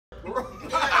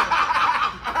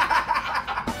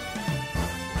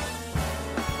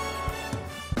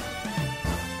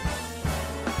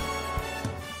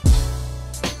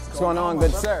going on,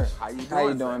 good sir? How you doing? How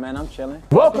you doing, man? I'm chilling.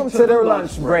 Welcome to the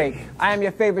lunch break. I am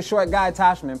your favorite short guy,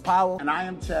 Toshman Powell. And I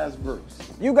am Chaz Bruce.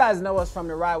 You guys know us from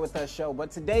the Ride With Us show,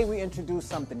 but today we introduce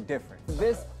something different.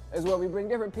 This is where we bring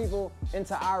different people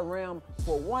into our realm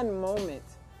for one moment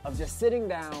of just sitting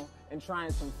down and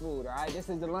trying some food, all right? This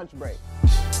is the lunch break.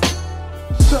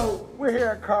 So we're here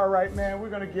at Cartwright, man. We're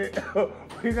gonna get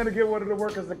one of the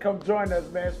workers to come join us,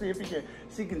 man. See if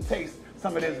she can taste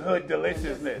some of this hood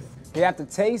deliciousness. You have to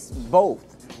taste both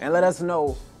and let us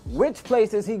know which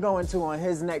places he going to on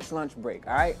his next lunch break,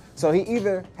 all right? So he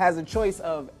either has a choice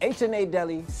of H&A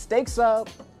Deli steak sub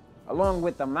along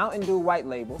with the Mountain Dew white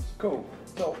label. Cool.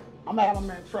 So I'm gonna have a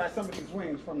man try some of these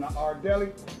wings from the R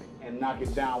Deli and knock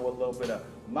it down with a little bit of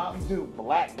Mountain Dew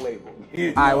black label.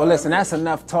 All right, well listen, that's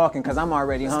enough talking because I'm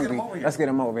already hungry. Let's get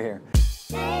him over here.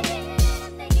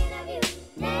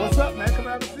 What's up, man? Come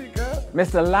have a seat, cuz.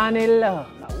 Mr. Lonnie Love.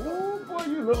 Ooh, boy,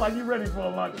 you look like you're ready for a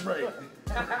lunch break.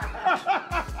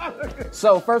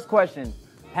 So first question,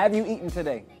 have you eaten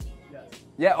today? Yes.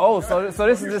 Yeah, oh, so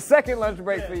this is the second lunch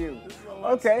break for you.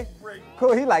 Okay,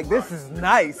 cool. He like, this is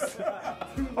nice.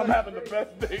 I'm having the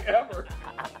best day ever.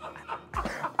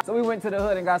 So we went to the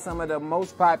hood and got some of the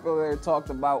most popular talked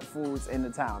about foods in the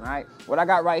town, all right? What I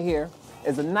got right here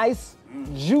is a nice,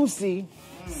 juicy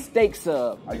steak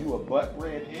sub. Are you a butt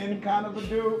red end kind of a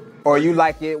dude? Or you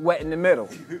like it wet in the middle?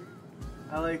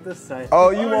 I like this side. Oh,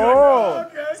 you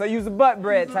okay. So you's a butt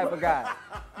bread type of guy.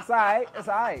 It's all right, it's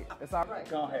all right, it's all right.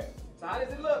 Go ahead. So how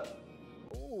does it look?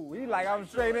 Ooh, you like I'm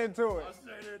straight into it.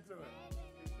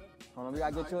 Hold on, we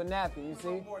gotta get you a napkin, you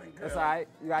see? That's all right.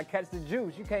 You gotta catch the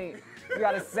juice. You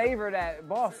gotta savor that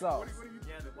boss sauce.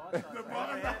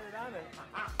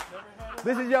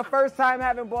 This is your first time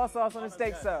having boss sauce on a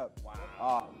steak sub.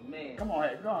 Oh, man. Come on,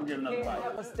 go on, get another You can't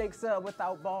bite. have a steak sub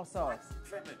without boss sauce.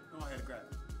 Go ahead and grab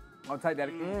it. I'll take that.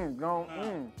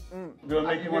 Do it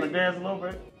make you want to dance a little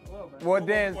bit? What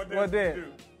dance? What dance?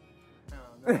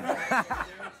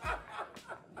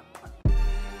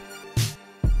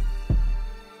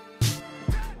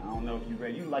 I don't know if you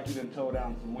ready. You like you done tore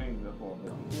down some wings before,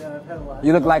 bro. Yeah, I've had a lot.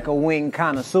 You look like a wing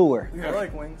connoisseur. I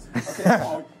like wings. Okay, come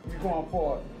on. You going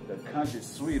for the country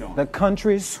sweet on. The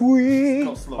country sweet.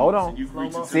 Go slow. Hold on. You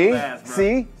reaching too See? fast, bro.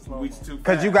 See? You reaching too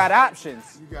Because fast. you got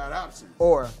options. You got options.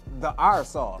 Or the R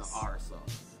sauce. R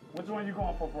sauce. Which one you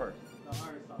going for first?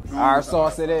 R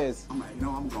sauce it is. I'm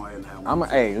going ahead and have one.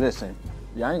 Hey, listen.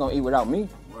 Y'all ain't gonna eat without me.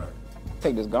 What?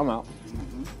 Take this gum out.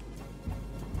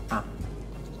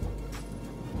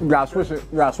 You gotta switch it.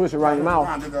 You gotta switch it right in your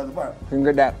mouth. You can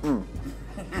get that. You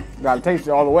gotta taste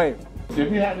it all the way.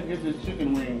 If you had to get this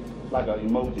chicken wing like an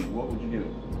emoji, what would you give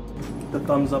it? The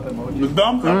thumbs up emoji. The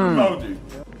thumbs up emoji.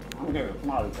 I'm gonna give it a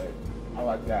smiley face. I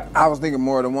like that. I was thinking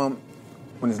more of the one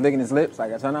when it's licking his lips,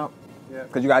 like that turn out. Yeah.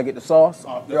 Cause you gotta get the sauce.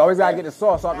 Oh, You always gotta get the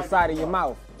sauce off the side of your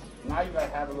mouth. Now you gotta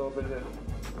have a little bit of this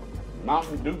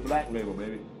Mountain Dew black label,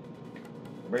 baby.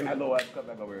 Bring that little ass cup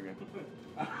back over here again.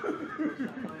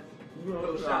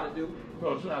 Little shot of Dew.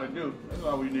 Little shot of Dew. That's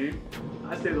all we need.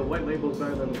 I say the white label is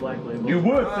better than the black label. You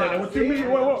would say that. What you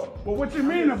mean? Well, what you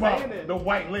mean about saying it. the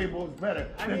white label is better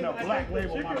than the black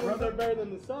label, my Chicken wings brother? are better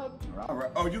than the sub. All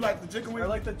right. Oh, you like the chicken I wings?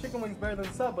 like the chicken wings better than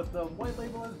the sub, but the white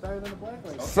label is better than the black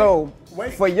label. So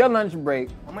Wait. for your lunch break,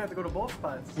 I'm gonna have to go to both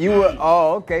spots. you would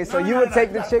okay. So No, you no, would no, take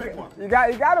you the gotta pick chicken. one. You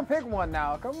gotta pick one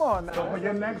now. Come on So now. for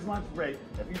your next lunch break,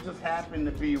 if you just happen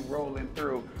to be rolling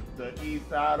through the east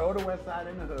side or the west side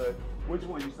in the hood, which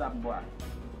one you stopping by?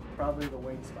 Probably the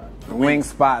wing spot. Wing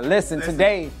spot. Listen,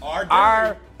 today, our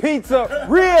our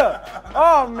pizzeria.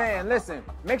 Oh man, listen.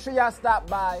 Make sure y'all stop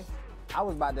by. I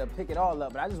was about to pick it all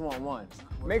up, but I just want one.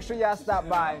 Make sure y'all stop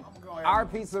by our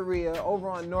pizzeria over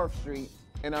on North Street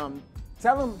and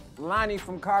tell them Lonnie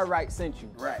from Cartwright sent you.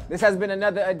 Right. This has been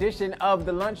another edition of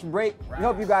the lunch break. We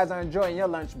hope you guys are enjoying your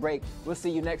lunch break. We'll see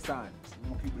you next time.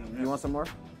 You want some more?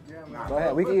 Yeah, Go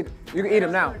ahead. We can eat. You can eat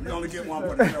them now. You only get one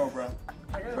for the show, bro.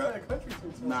 I gotta try a country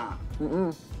sweet. Nah.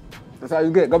 That's how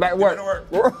you get. Go back to work.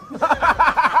 Get to work.